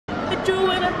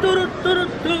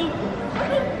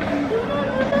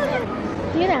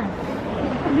Mira,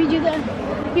 video that.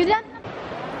 You done?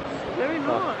 Very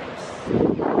nice.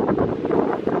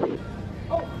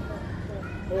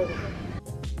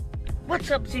 What's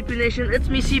up, CP Nation? It's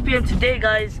me, CP, and today,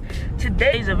 guys,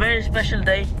 today is a very special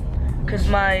day because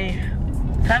my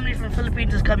family from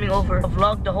Philippines is coming over. I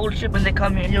vlogged the whole trip when they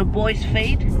come here. Your boys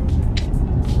fade.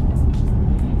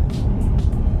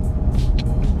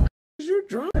 You're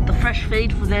drunk. The fresh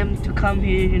fade for them to come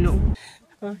here, you know.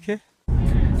 Okay.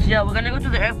 So yeah, we're gonna go to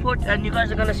the airport, and you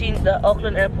guys are gonna see the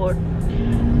Auckland airport.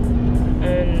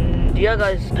 And yeah,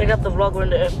 guys, pick up the vlog. We're in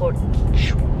the airport.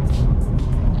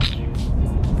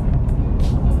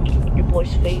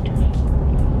 Boys fade.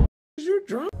 You're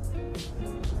drunk.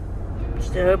 It's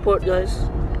the airport, guys.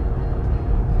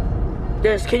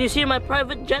 Yes, can you see my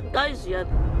private jet, guys? Yeah,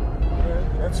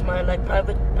 that's my like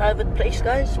private place,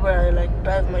 guys, where I like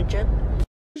drive my jet.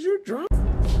 You're drunk.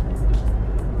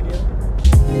 Yeah.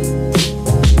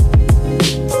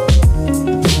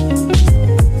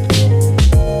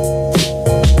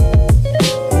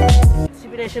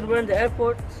 CB Nation, we're in the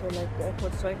airport, so like the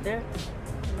airport's right there.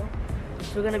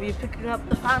 So we're gonna be picking up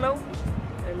the funnel,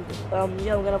 and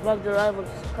yeah, we're gonna vlog the arrivals.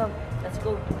 Come, let's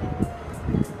go.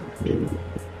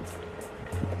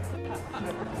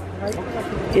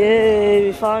 Yay,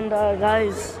 we found our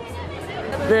guys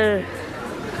there.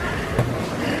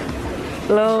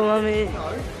 Hello, mommy.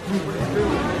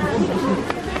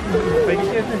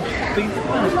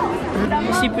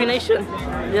 CP Nation,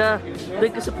 yeah,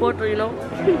 big supporter, you know.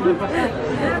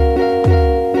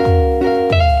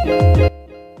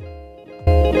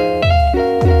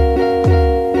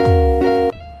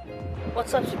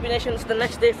 What's up, CP Nation? It's the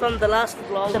next day from the last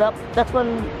vlog. That's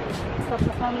when the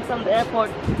family from the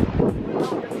airport.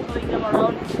 Showing them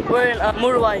around. We're in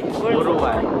Murwai. We're in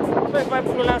Murwai. So if my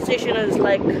pronunciation is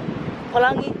like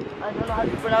Palangi, I don't know how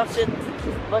to pronounce it.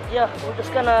 But yeah, we're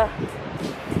just gonna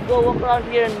go walk around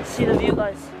here and see the view,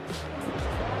 guys.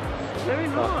 Very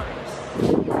nice.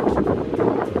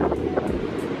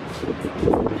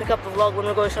 Pick up the vlog when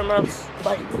we're going somewhere else.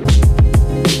 Bye.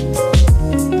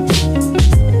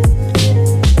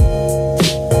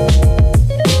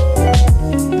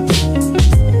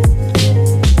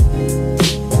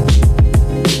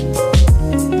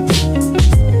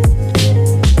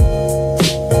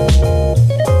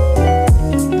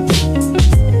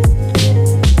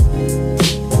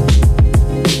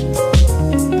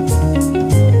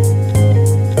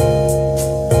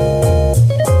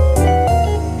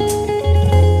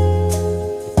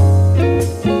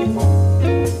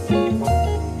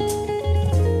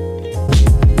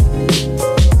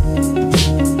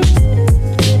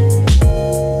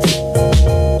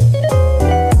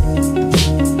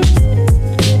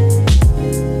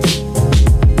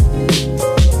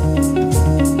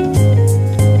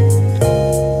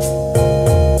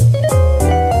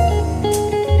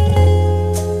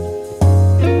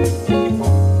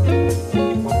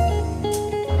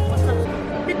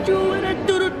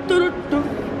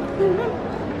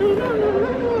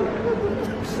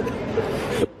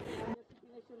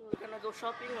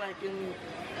 Shopping like in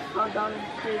down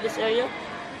here this area,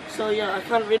 so yeah, I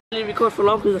can't really record for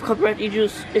long because of copyright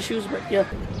issues, but yeah,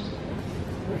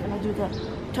 we're gonna do that.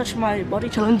 Touch my body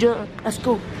challenger. Let's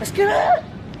go. Let's get it.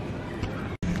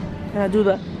 Can I do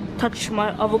that? Touch my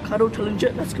avocado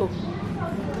challenger. Let's go.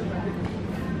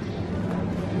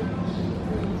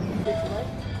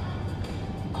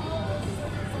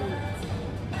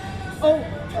 Oh.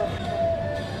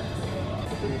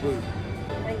 Thank you.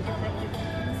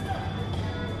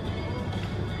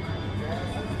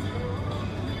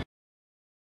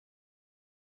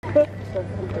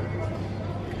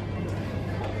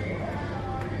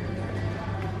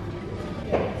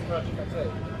 I'll show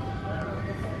you.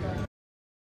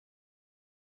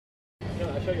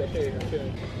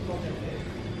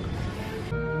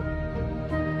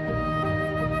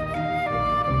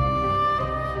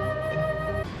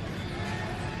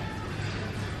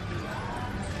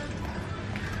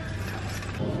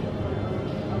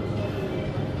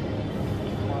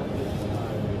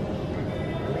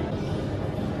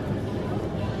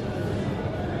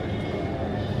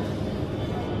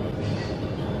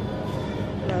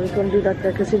 Now we can do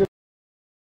that casino.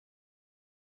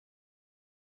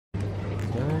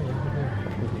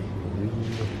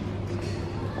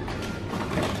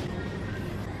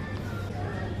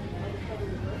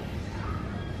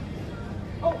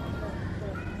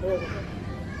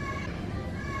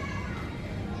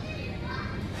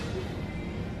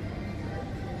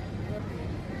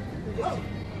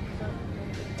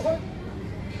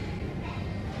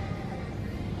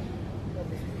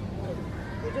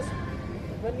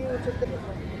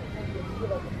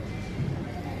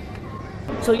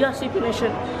 So yeah, CP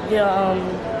Nation,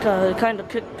 kind of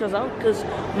kicked us out because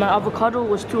my avocado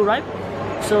was too ripe.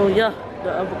 So yeah,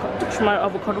 the avocado, touched my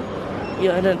avocado.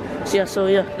 Yeah, and then so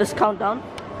yeah, let's count down.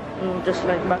 Just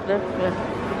like back there.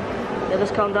 Yeah,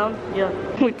 let's count down. Yeah,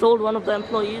 we told one of the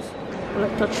employees,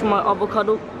 like, touch my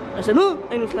avocado. I said, no,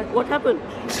 and he's like, what happened?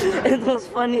 It was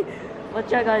funny.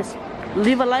 But yeah, guys,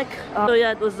 leave a like. So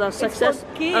yeah, it was a success.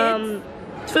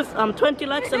 20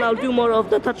 likes and I'll do more of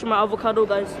the touch my avocado,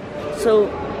 guys. So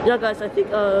yeah, guys, I think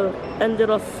end it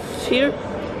off here.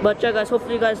 But yeah, guys,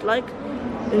 hopefully you guys like,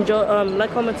 enjoy,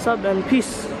 like, comment, sub, and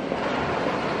peace.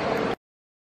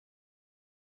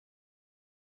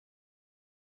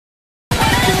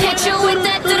 Hit you with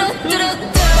that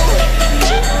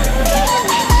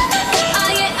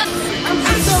I'm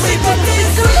sorry, but this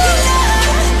is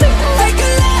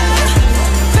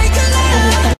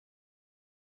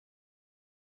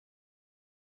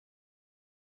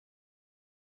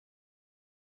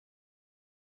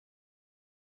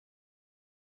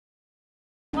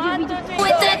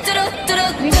with that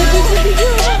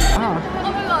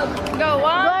Go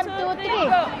 1, 2, 3.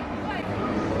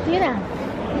 Tira.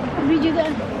 Abi juga.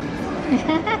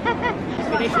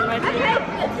 Nation right here.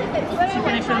 CP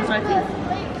Nation is right here.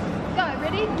 Go,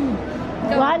 ready?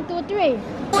 1, 2, 3.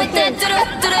 with that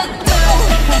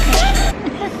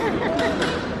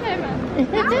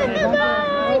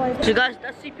So guys,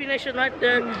 that's CP Nation right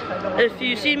there. If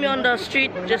you see me on the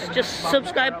street, just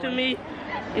subscribe to me,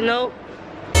 you know.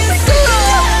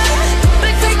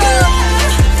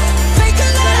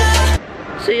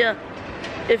 So yeah,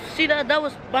 if see that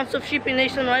was bunch of CP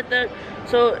Nation right there.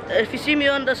 So if you see me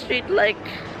on the street, like,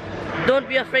 don't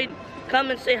be afraid,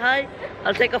 come and say hi.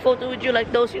 I'll take a photo with you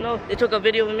like those, you know, they took a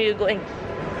video of me going,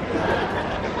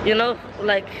 you know,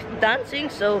 like dancing.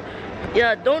 So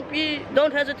yeah, don't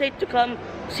hesitate to come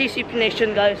see CP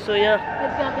Nation, guys. So yeah,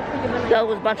 that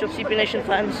was a bunch of CP Nation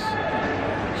fans.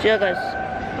 So yeah, guys.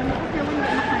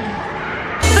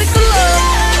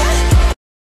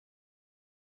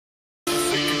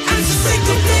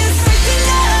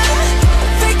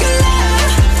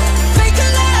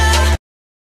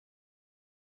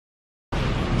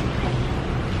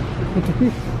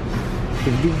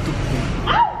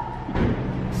 Ow!